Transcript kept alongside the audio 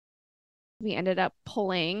we ended up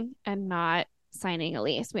pulling and not signing a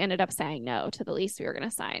lease. We ended up saying no to the lease we were going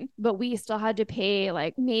to sign, but we still had to pay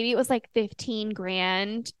like, maybe it was like 15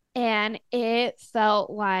 grand. And it felt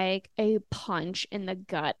like a punch in the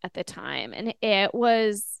gut at the time. And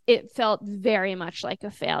it felt very much like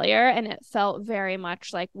a failure. And it felt very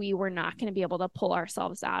much like we were not going to be able to pull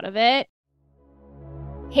ourselves out of it.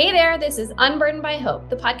 Hey there, this is Unburdened by Hope,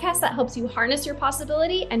 the podcast that helps you harness your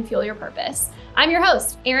possibility and fuel your purpose. I'm your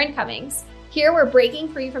host, Erin Cummings. Here we're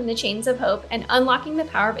breaking free from the chains of hope and unlocking the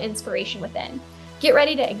power of inspiration within. Get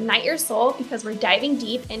ready to ignite your soul because we're diving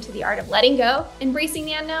deep into the art of letting go, embracing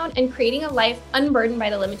the unknown, and creating a life unburdened by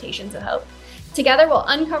the limitations of hope. Together, we'll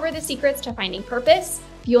uncover the secrets to finding purpose,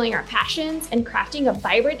 fueling our passions, and crafting a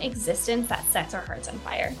vibrant existence that sets our hearts on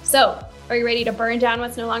fire. So, are you ready to burn down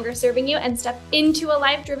what's no longer serving you and step into a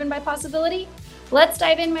life driven by possibility? Let's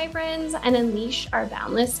dive in, my friends, and unleash our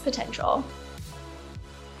boundless potential.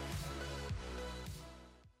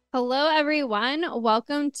 Hello, everyone.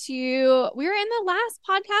 Welcome to, we're in the last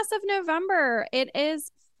podcast of November. It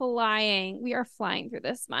is flying. We are flying through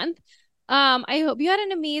this month. I hope you had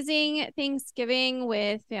an amazing Thanksgiving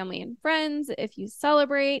with family and friends. If you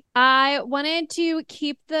celebrate, I wanted to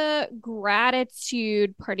keep the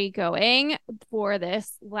gratitude party going for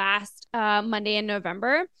this last Monday in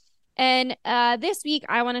November. And this week,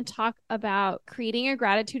 I want to talk about creating a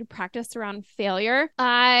gratitude practice around failure.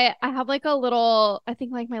 I have like a little, I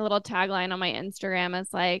think like my little tagline on my Instagram is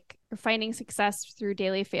like finding success through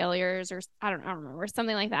daily failures, or I don't remember,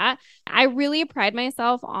 something like that. I really pride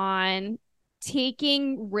myself on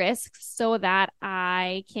taking risks so that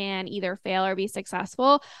I can either fail or be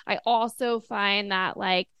successful. I also find that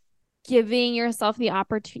like giving yourself the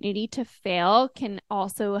opportunity to fail can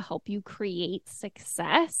also help you create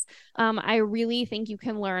success. I really think you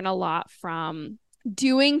can learn a lot from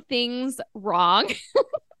doing things wrong.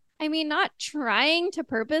 I mean, not trying to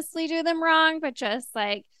purposely do them wrong, but just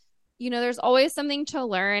like, there's always something to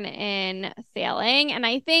learn in failing. And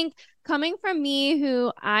I think coming from me,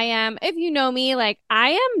 who I am, if you know me, like I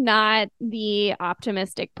am not the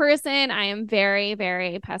optimistic person. I am very,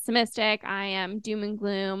 very pessimistic. I am doom and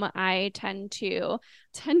gloom. I tend to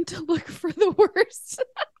look for the worst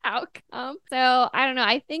outcome. So I don't know.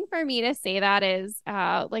 I think for me to say that is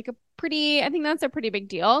I think that's a pretty big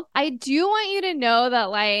deal. I do want you to know that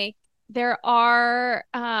like, there are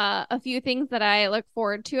a few things that I look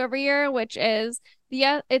forward to every year, which is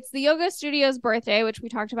it's the yoga studio's birthday, which we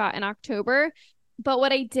talked about in October. But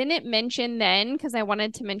what I didn't mention then, because I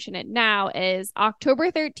wanted to mention it now, is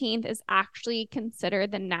October 13th is actually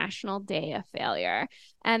considered the National Day of Failure.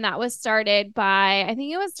 And that was started by, I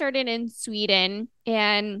think it was started in Sweden,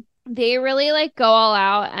 and they really like go all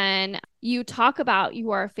out and you talk about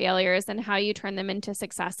your failures and how you turn them into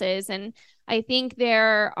successes. And I think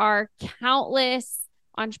there are countless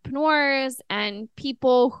entrepreneurs and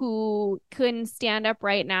people who couldn't stand up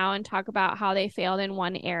right now and talk about how they failed in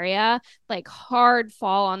one area, like hard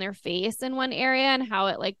fall on their face in one area, and how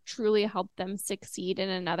it like truly helped them succeed in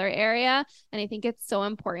another area. And I think it's so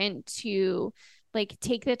important to like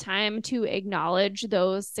take the time to acknowledge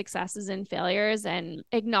those successes and failures and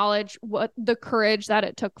acknowledge what the courage that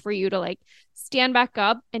it took for you to like stand back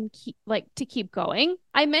up and keep going.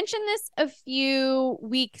 I mentioned this a few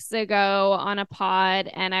weeks ago on a pod,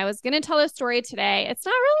 and I was going to tell a story today. It's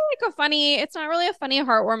not really a funny,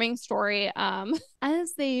 heartwarming story,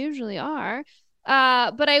 as they usually are.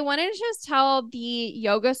 But I wanted to just tell the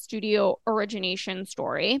yoga studio origination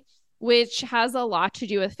story, which has a lot to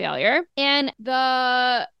do with failure and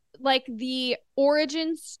the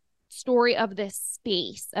origin story of this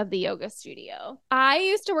space of the yoga studio. I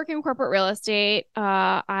used to work in corporate real estate.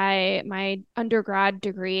 My undergrad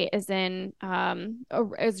degree is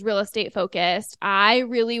is real estate focused. I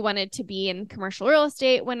really wanted to be in commercial real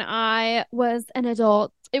estate when I was an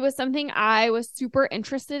adult. It was something I was super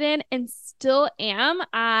interested in and still am.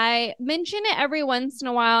 I mention it every once in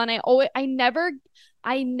a while, and I never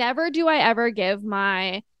do I ever give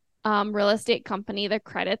my real estate company the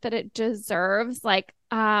credit that it deserves. Like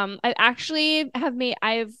I actually have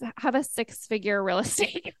a 6-figure real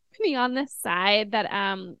estate company on the side that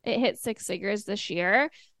it hit 6 figures this year.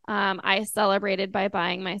 I celebrated by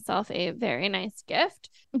buying myself a very nice gift,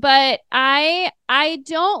 but I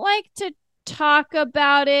don't like to talk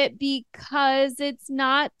about it because it's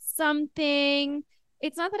not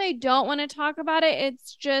that I don't want to talk about it.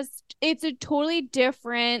 It's just, it's a totally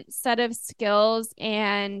different set of skills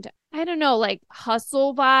and I don't know, like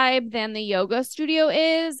hustle vibe than the yoga studio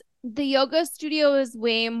is. the yoga studio is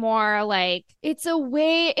way more like it's a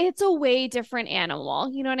way different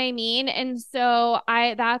animal. You know what I mean? And so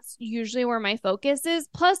that's usually where my focus is.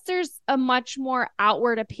 Plus there's a much more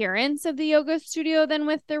outward appearance of the yoga studio than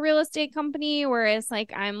with the real estate company, whereas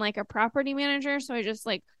like I'm like a property manager, so I just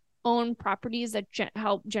like own properties that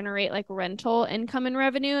help generate like rental income and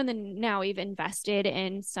revenue. And then now we've invested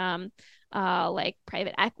in some like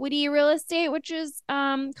private equity real estate, which is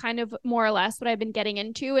kind of more or less what I've been getting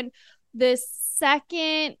into. And this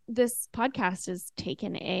podcast has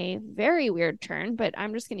taken a very weird turn, but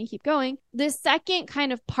I'm just going to keep going. This second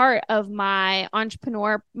kind of part of my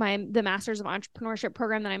the Masters of Entrepreneurship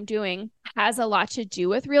program that I'm doing has a lot to do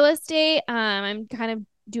with real estate. I'm kind of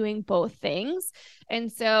doing both things. And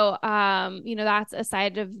so, that's a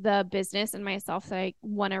side of the business and myself that I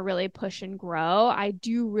want to really push and grow. I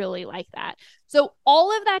do really like that. So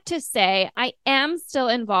all of that to say, I am still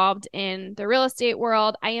involved in the real estate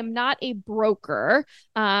world. I am not a broker.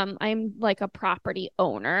 I'm like a property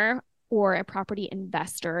owner or a property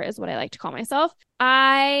investor is what I like to call myself.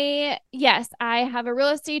 I have a real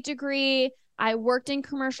estate degree. I worked in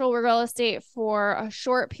commercial real estate for a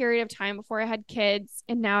short period of time before I had kids.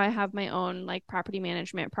 And now I have my own like property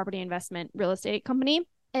management, property investment, real estate company.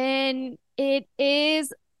 And it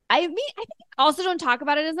is, I think I also don't talk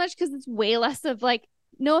about it as much because it's way less of like,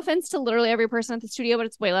 no offense to literally every person at the studio, but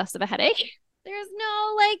it's way less of a headache. There's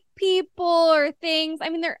no like people or things. I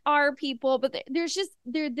mean, there are people, but there's just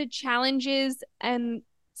the challenges and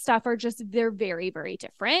stuff are just, they're very, very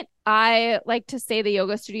different. I like to say the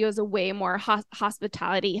yoga studio is a way more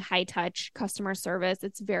hospitality, high touch customer service.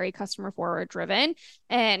 It's very customer forward driven,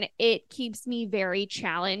 and it keeps me very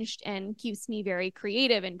challenged and keeps me very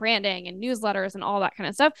creative in branding and newsletters and all that kind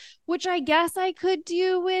of stuff, which I guess I could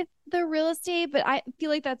do with the real estate, but I feel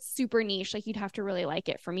like that's super niche. Like you'd have to really like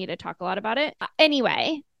it for me to talk a lot about it.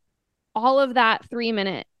 Anyway, all of that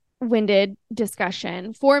 3-minute winded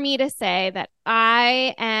discussion for me to say that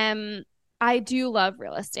I do love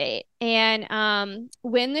real estate. And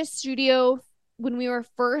when we were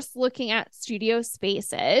first looking at studio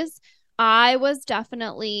spaces, I was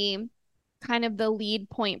definitely kind of the lead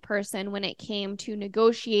point person when it came to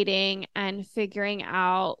negotiating and figuring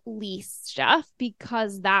out lease stuff,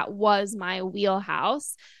 because that was my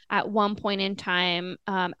wheelhouse at one point in time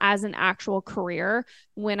as an actual career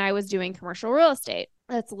when I was doing commercial real estate.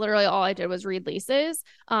 That's literally all I did was read leases.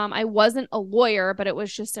 I wasn't a lawyer, but it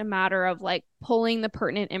was just a matter of like pulling the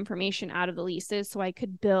pertinent information out of the leases so I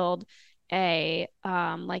could build a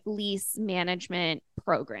like lease management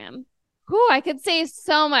program. Whew, I could say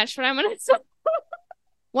so much, but I'm going to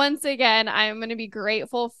once again, I'm going to be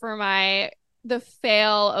grateful for the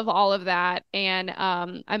fail of all of that. And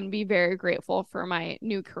I'm going to be very grateful for my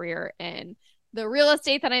new career in the real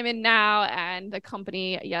estate that I'm in now and the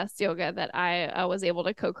company, Yes Yoga, that I was able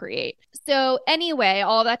to co-create. So anyway,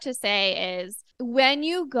 all that to say is when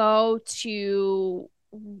you go to,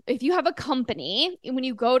 if you have a company, when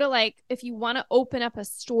you go to like, if you want to open up a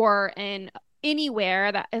store in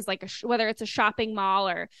anywhere that is like whether it's a shopping mall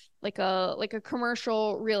or like a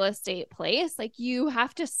commercial real estate place, like you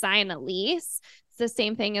have to sign a lease. It's the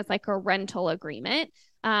same thing as like a rental agreement.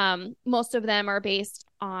 Most of them are based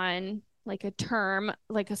on like a term,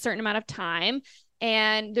 like a certain amount of time.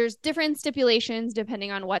 And there's different stipulations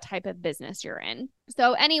depending on what type of business you're in.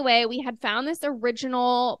 So anyway, we had found this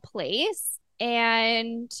original place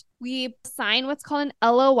and we signed what's called an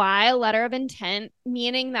LOI, letter of intent,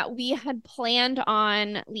 meaning that we had planned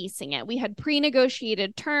on leasing it. We had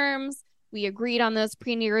pre-negotiated terms. We agreed on those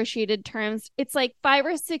pre-negotiated terms. It's like 5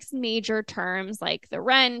 or 6 major terms, like the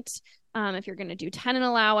rent, if you're going to do tenant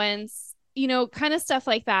allowance, kind of stuff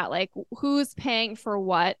like that, like who's paying for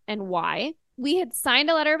what and why. We had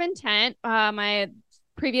signed a letter of intent, my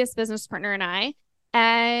previous business partner and I,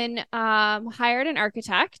 and hired an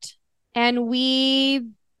architect, and we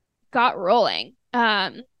got rolling.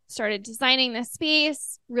 Started designing the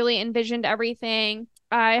space, really envisioned everything.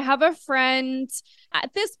 I have a friend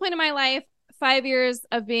at this point in my life, 5 years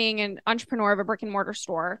of being an entrepreneur of a brick and mortar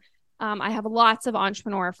store. I have lots of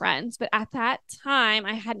entrepreneur friends, but at that time,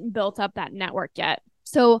 I hadn't built up that network yet.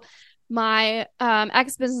 So my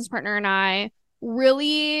ex-business partner and I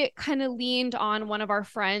really kind of leaned on one of our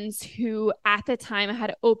friends who at the time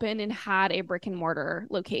had opened and had a brick and mortar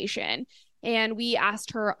location. And we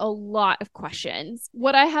asked her a lot of questions.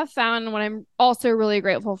 What I have found and what I'm also really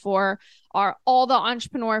grateful for are all the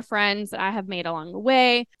entrepreneur friends that I have made along the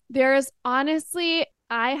way.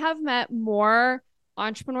 I have met more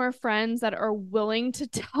entrepreneur friends that are willing to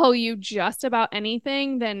tell you just about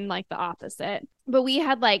anything than like the opposite. But we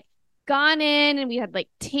had like gone in and we had like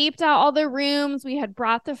taped out all the rooms. We had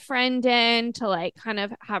brought the friend in to like kind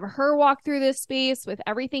of have her walk through this space with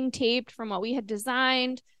everything taped from what we had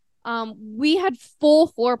designed. We had full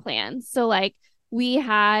floor plans. So like we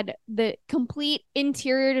had the complete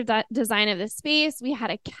interior design of the space. We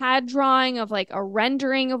had a CAD drawing of like a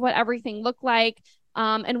rendering of what everything looked like.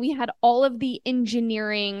 And we had all of the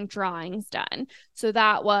engineering drawings done. So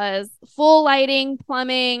that was full lighting,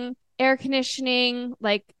 plumbing, air conditioning,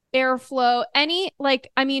 like airflow,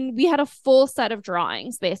 we had a full set of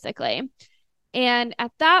drawings basically. And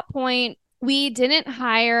at that point, we didn't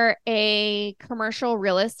hire a commercial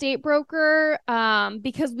real estate broker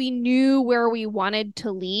because we knew where we wanted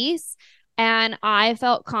to lease. And I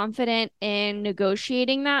felt confident in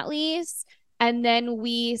negotiating that lease. And then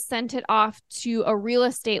we sent it off to a real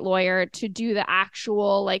estate lawyer to do the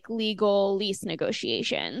actual like legal lease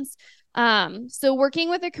negotiations. So working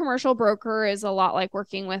with a commercial broker is a lot like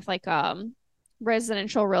working with like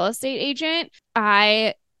residential real estate agent.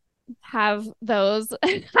 I have those.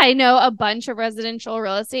 I know a bunch of residential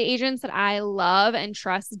real estate agents that I love and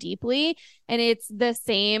trust deeply. And it's the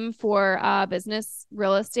same for business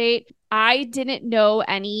real estate. I didn't know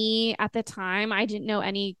any at the time. I didn't know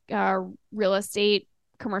any commercial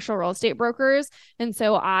real estate brokers. And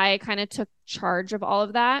so I kind of took charge of all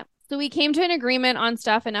of that. So we came to an agreement on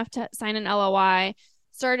stuff enough to sign an LOI,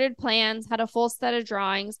 started plans, had a full set of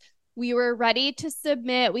drawings. We were ready to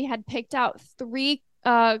submit. We had picked out 3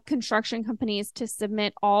 construction companies to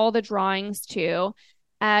submit all the drawings to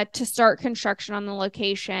start construction on the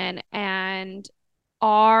location. And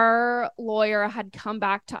our lawyer had come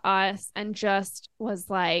back to us and just was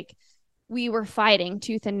like, we were fighting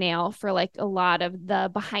tooth and nail for like a lot of the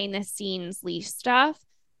behind the scenes lease stuff.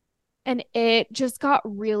 And it just got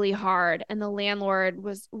really hard. And the landlord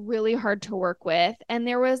was really hard to work with. And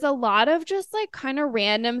there was a lot of just like kind of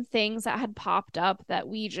random things that had popped up that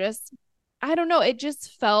I don't know, it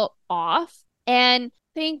just felt off. And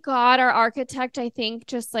thank God our architect, I think,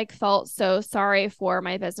 just like felt so sorry for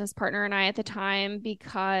my business partner and I at the time,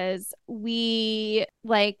 because we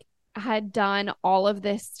like had done all of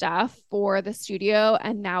this stuff for the studio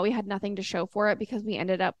and now we had nothing to show for it because we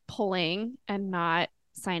ended up pulling and not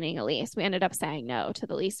signing a lease. We ended up saying no to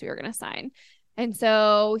the lease we were going to sign. And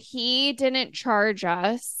so he didn't charge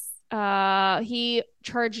us. He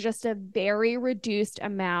charged just a very reduced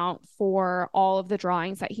amount for all of the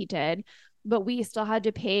drawings that he did, but we still had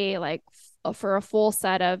to pay like for a full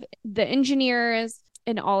set of the engineers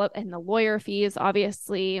and and the lawyer fees,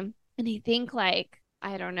 obviously. And I think like,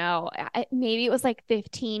 I don't know, maybe it was like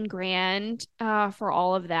 15 grand for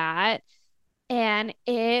all of that. And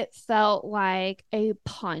it felt like a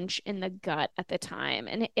punch in the gut at the time.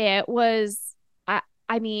 And it was,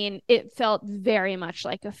 I mean, it felt very much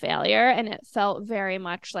like a failure, and it felt very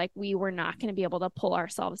much like we were not going to be able to pull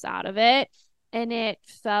ourselves out of it. And it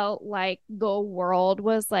felt like the world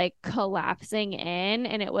was like collapsing in,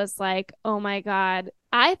 and it was like, oh my God,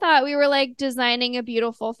 I thought we were like designing a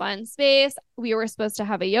beautiful, fun space. We were supposed to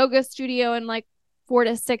have a yoga studio in like 4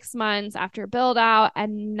 to 6 months after build out.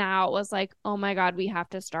 And now it was like, oh my God, we have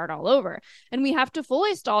to start all over. And we have to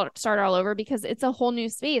fully start all over because it's a whole new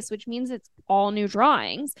space, which means it's all new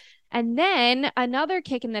drawings. And then another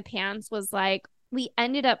kick in the pants was like, we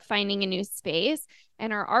ended up finding a new space.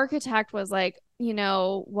 And our architect was like,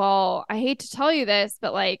 well, I hate to tell you this,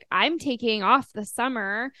 but like I'm taking off the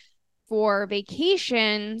summer for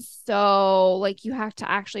vacation. So like you have to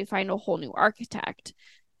actually find a whole new architect.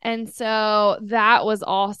 And so that was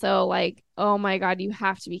also like, oh my God, you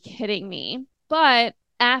have to be kidding me. But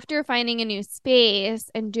after finding a new space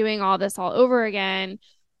and doing all this all over again,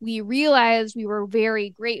 we realized we were very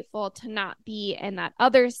grateful to not be in that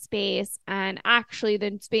other space. And actually,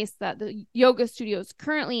 the space that the yoga studio is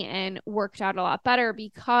currently in worked out a lot better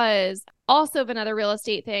because also of another real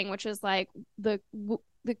estate thing, which is like the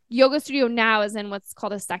yoga studio now is in what's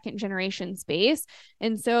called a second generation space.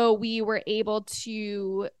 And so we were able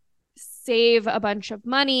to save a bunch of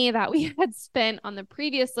money that we had spent on the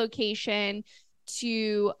previous location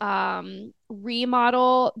to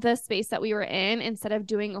remodel the space that we were in instead of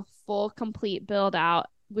doing a full complete build out,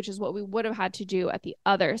 which is what we would have had to do at the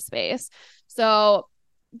other space. So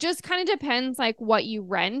just kind of depends like what you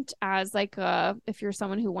rent as like if you're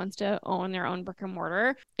someone who wants to own their own brick and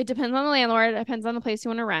mortar. It depends on the landlord. It depends on the place you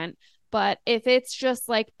want to rent. But if it's just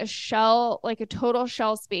like a shell, like a total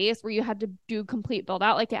shell space where you had to do complete build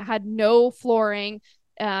out, like it had no flooring,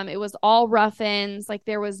 it was all rough-ins, like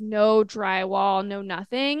there was no drywall, no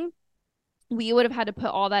nothing, we would have had to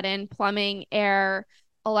put all that in, plumbing, air,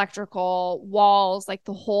 electrical, walls, like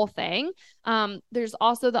the whole thing. There's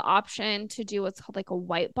also the option to do what's called like a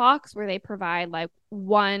white box, where they provide like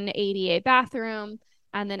one ADA bathroom,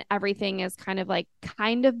 and then everything is kind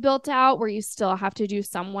of built out, where you still have to do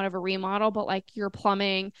somewhat of a remodel, but like your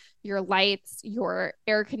plumbing, your lights, your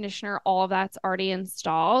air conditioner, all of that's already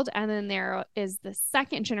installed. And then there is the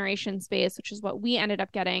second generation space, which is what we ended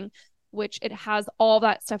up getting, which it has all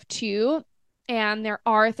that stuff too. And there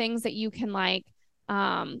are things that you can like,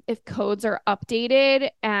 if codes are updated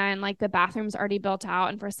and like the bathroom's already built out,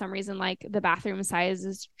 and for some reason like the bathroom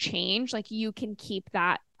sizes change, like you can keep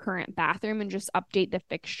that current bathroom and just update the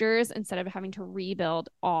fixtures instead of having to rebuild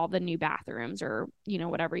all the new bathrooms, or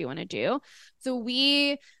whatever you want to do. So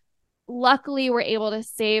we luckily were able to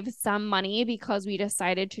save some money because we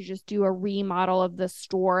decided to just do a remodel of the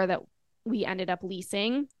store that we ended up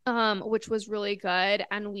leasing, which was really good.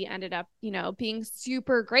 And we ended up, being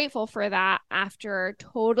super grateful for that after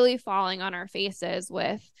totally falling on our faces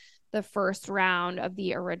with the first round of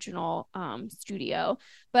the original studio.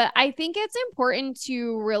 But I think it's important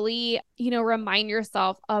to really, remind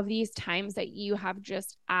yourself of these times that you have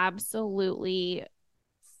just absolutely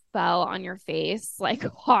fell on your face like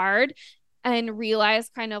hard, and realize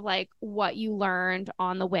kind of like what you learned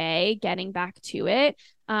on the way getting back to it.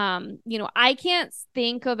 I can't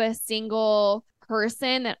think of a single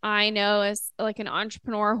person that I know as like an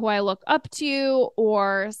entrepreneur who I look up to,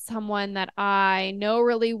 or someone that I know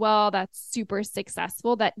really well that's super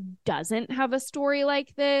successful that doesn't have a story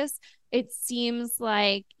like this. It seems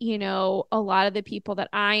like, a lot of the people that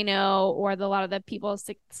I know, or a lot of the people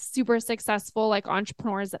super successful, like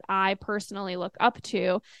entrepreneurs that I personally look up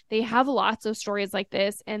to, they have lots of stories like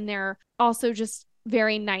this. And they're also just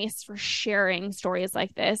very nice for sharing stories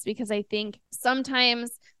like this, because I think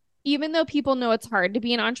sometimes, even though people know it's hard to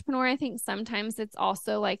be an entrepreneur, I think sometimes it's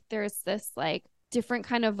also like there's this like different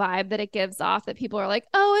kind of vibe that it gives off, that people are like,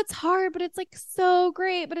 oh, it's hard, but it's like so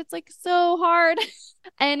great, but it's like so hard.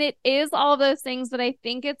 And it is all those things. But I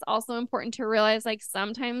think it's also important to realize like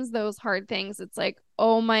sometimes those hard things, it's like,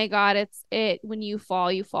 oh my God, when you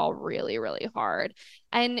fall really, really hard.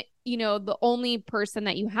 And, the only person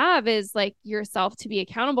that you have is like yourself to be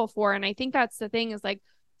accountable for. And I think that's the thing, is like,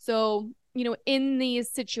 so in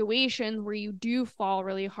these situations where you do fall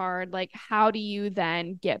really hard, like how do you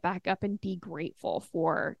then get back up and be grateful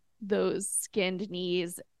for those skinned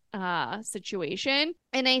knees situation?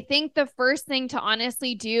 And I think the first thing to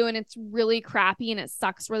honestly do, and it's really crappy and it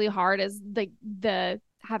sucks really hard, is the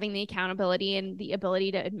having the accountability and the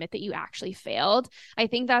ability to admit that you actually failed. I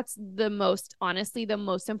think that's the most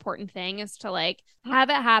important thing, is to like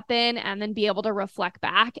have it happen and then be able to reflect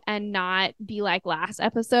back and not be like last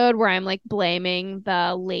episode where I'm like blaming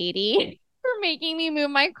the lady for making me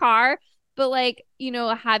move my car. But like,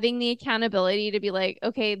 having the accountability to be like,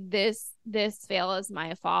 okay, this fail is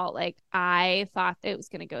my fault. Like I thought it was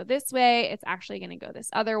going to go this way. It's actually going to go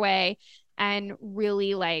this other way. And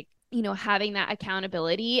really like, having that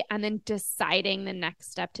accountability and then deciding the next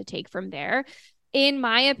step to take from there. In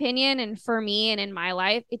my opinion, and for me and in my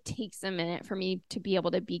life, it takes a minute for me to be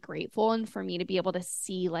able to be grateful and for me to be able to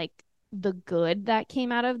see like the good that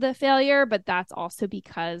came out of the failure. But that's also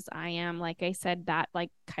because I am, like I said, that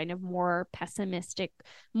like kind of more pessimistic,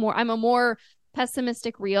 I'm a more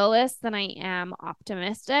pessimistic realist than I am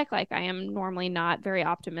optimistic. Like I am normally not very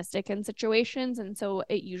optimistic in situations. And so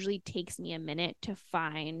it usually takes me a minute to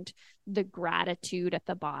find the gratitude at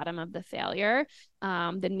the bottom of the failure,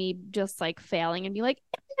 than me just like failing and be like,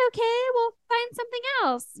 okay, we'll find something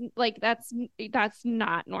else. Like that's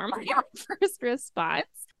not normally my first response.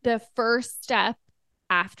 The first step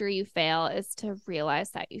after you fail is to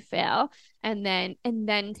realize that you fail, and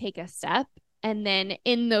then take a step. And then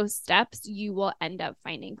in those steps, you will end up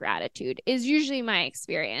finding gratitude, is usually my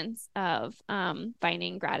experience of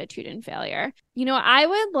finding gratitude in failure.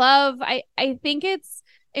 I think it's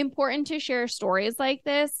important to share stories like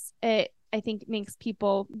this. I think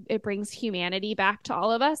it brings humanity back to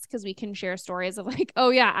all of us, because we can share stories of like,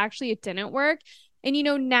 oh yeah, actually it didn't work. And,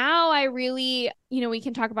 now I really, we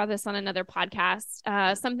can talk about this on another podcast,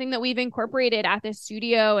 something that we've incorporated at the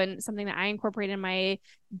studio and something that I incorporate in my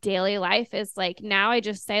daily life is like, now I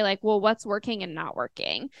just say like, well, what's working and not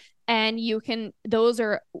working? And those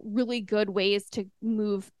are really good ways to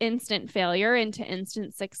move instant failure into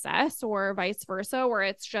instant success, or vice versa, where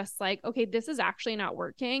it's just like, okay, this is actually not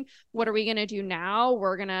working. What are we going to do now?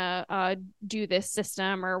 We're going to do this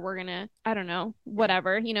system, or we're going to, I don't know,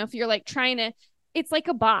 whatever, if you're like trying to it's like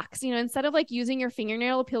a box, instead of like using your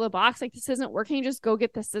fingernail to peel the box, like this isn't working, just go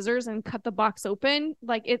get the scissors and cut the box open.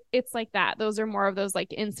 Like it's like that. Those are more of those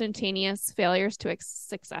like instantaneous failures to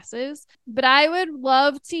successes. But I would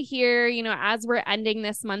love to hear, as we're ending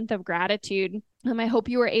this month of gratitude, I hope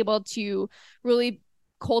you were able to really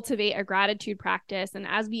cultivate a gratitude practice. And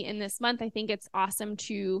as we end this month, I think it's awesome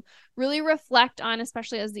to really reflect on,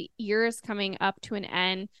 especially as the year is coming up to an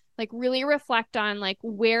end, like really reflect on like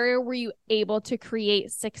where were you able to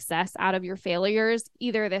create success out of your failures,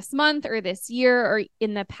 either this month or this year or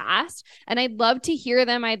in the past. And I'd love to hear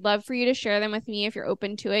them. I'd love for you to share them with me if you're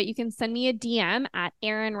open to it. You can send me a DM at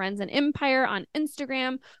Erin Runs an Empire on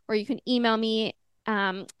Instagram, or you can email me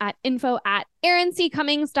at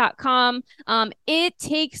info@erincummings.com. It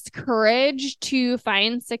takes courage to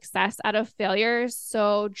find success out of failures.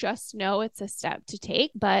 So just know it's a step to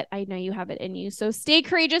take, but I know you have it in you. So stay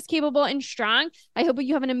courageous, capable, and strong. I hope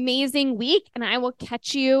you have an amazing week, and I will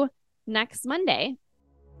catch you next Monday.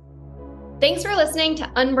 Thanks for listening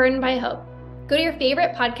to Unburdened by Hope. Go to your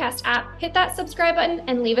favorite podcast app, hit that subscribe button,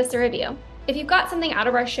 and leave us a review. If you've got something out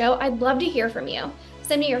of our show, I'd love to hear from you.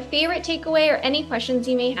 Send me your favorite takeaway or any questions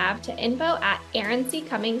you may have to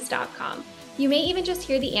info@erincummings.com. You may even just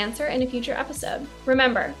hear the answer in a future episode.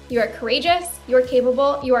 Remember, you are courageous, you are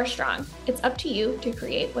capable, you are strong. It's up to you to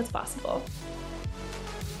create what's possible.